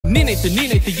நினைத்து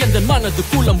நினைத்து எந்த மனது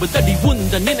குழம்பு தடி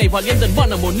உந்த நினைவால் எந்த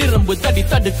மனமோ நிரம்பு தடி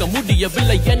தடுக்க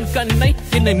முடியவில்லை என் கண்ணை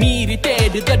என்னை மீறி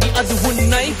தேடு தடி அது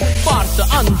உன்னை பார்த்த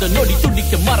அந்த நொடி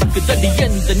துடிக்க மறக்கு தடி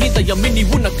எந்த நிதயம் இனி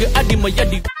உனக்கு அடிமை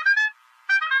அடி.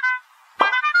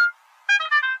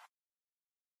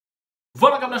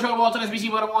 Welcome to the show. Welcome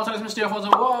to Mr. Earphones.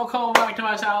 Welcome back to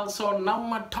my channel. So,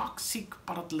 நம்ம டாக்ஸிக்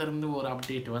படத்துல இருந்து ஒரு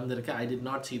அப்டேட் வந்திருக்கு. I did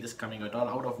not see this coming at all.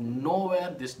 Out of nowhere,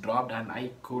 this dropped and I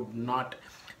could not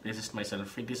resist myself.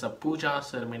 It is a Pooja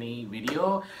ceremony video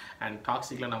and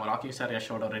டாக்ஸிக்ல நம்ம rocking star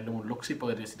யஷோட ரெண்டு மூணு looks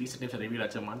இப்போ recent times reveal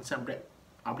ஆச்சு. Months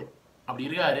அப்படி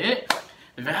இருக்காரு.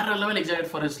 வேற level excited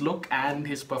for his look and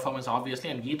his performance obviously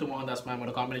and Geethu Mohandas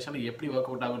மேமோட combination எப்படி work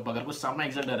out ஆகும்னு பார்க்கறப்போ செம்ம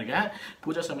எக்ஸைட்டாக இருக்கேன்.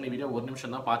 பூஜா செம்மனி வீடியோ ஒரு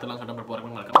நிமிஷம் தான் பார்த்துலாம் சொல்லிட்டு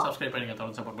போகிறேன் மறக்காம சப்ஸ்கிரைப் பண்ணுங்க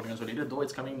தொடர்ந்து சப்போர்ட் பண்ணுங்க சொல்லிட்டு தோ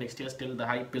it's coming next year still the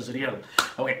hype is real.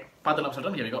 Okay பார்த்துலாம்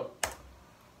சொல்கிறேன். Here we go.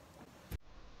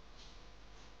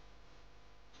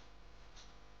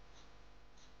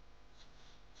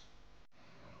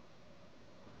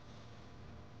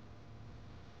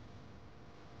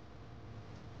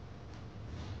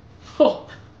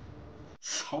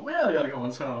 செம்மையாக இருக்க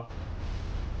மனுஷன்.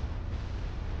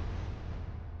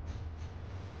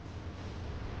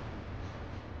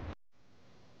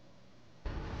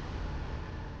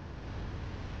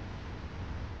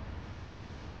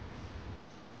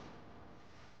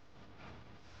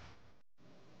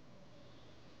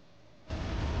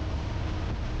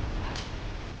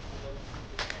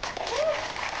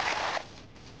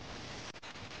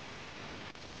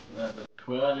 The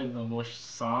twirl is the most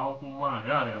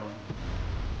செம்மையாக இருக்கும்.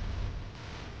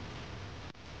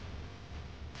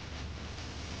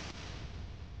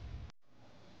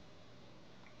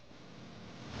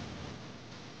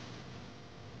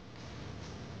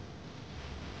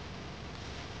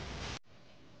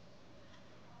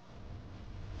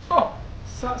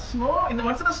 ஸ்லோ இந்த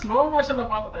வருஷம் ஸ்லோ மோஷன்ல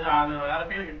பார்த்தேன். அது வேற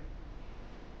பேருக்கு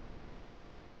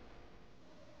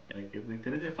எனக்கு இது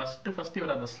தெரிஞ்சு ஃபர்ஸ்ட்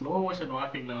இவர் அந்த ஸ்லோ மோஷன்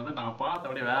வாக்கிங்ல வந்து நான் பார்த்த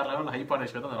அப்படியே வேற லெவல் ஹைப்பான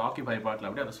விஷயம் அந்த ராக்கி பை பாட்டில்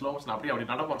அப்படியே அந்த ஸ்லோ மோஷன் அப்படி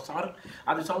நடப்போம் சார்.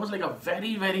 அது சால்மோஸ்ட் like a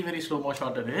very very very slow மோ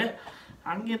ஷாட். அது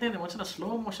அங்கேயே இந்த மனுஷன் ஸ்லோ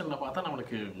மோஷன்ல பார்த்தா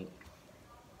நம்மளுக்கு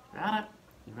வேற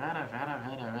வேற வேற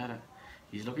வேற வேற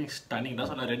இஸ் லுக்கிங் ஸ்டன்னிங்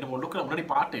தான் சொன்ன. ரெண்டு மூணு லுக்கு முன்னாடி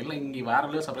பாட்டு இல்லை இங்கே வேற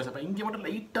லெவல் சர்ப்ரைஸ். இங்கே மட்டும்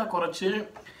லைட்டாக குறைச்சு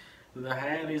இந்த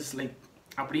ஹேர் இஸ் லைக்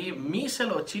அப்படியே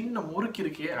மீசல் ஒரு சின்ன முறுக்கு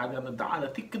இருக்கு. அது அந்த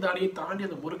திக்கு தாடியை தாண்டி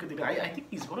அந்த முறுக்கு திக்கு. I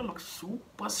think is gonna look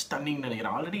super stunning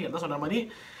நினைக்கிறேன். ஆல்ரெடி எதாவது சொன்ன மாதிரி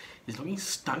இஸ் லுக்கிங்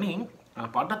ஸ்டன்னிங்.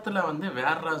 படத்தில் வந்து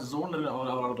வேற ஜோன்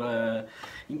அவரோட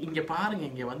இங்கே பாருங்க.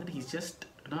 இங்கே வந்துட்டு he's just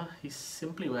he's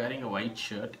simply wearing a white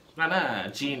shirt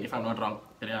ஆனால் gene if I'm not wrong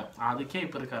சரியா. அதுக்கே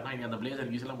இப்போ இருக்காருன்னா இங்கே அந்த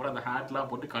பிளேசர் கீஸ்லாம் போட்டு அந்த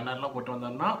ஹேட்லாம் போட்டு கண்ணாடிலாம் போட்டு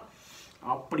வந்தோம்னா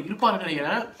அப்படி இருப்பாருன்னு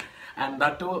நினைக்கிறேன். And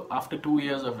that too after 2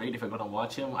 years of wait. If I'm gonna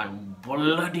watch him, I'm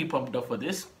bloody pumped up for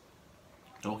this.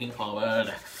 Looking forward.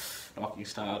 Rocking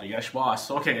star Yash boss.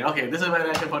 Okay. This is where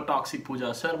I for toxic Pooja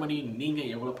ceremony. Neenga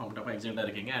evlo pumped up excited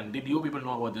irukeenga. And did you people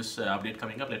know about this update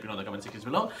coming up? Let me know in the comment section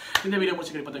below. In the video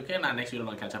mudichukku pathukku na next video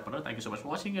la catch up pandren. Thank you so much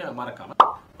for watching. Marakama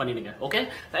pannidunga. Okay.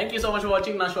 Thank you so much for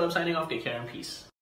watching. Now I'm signing off. Take care and peace.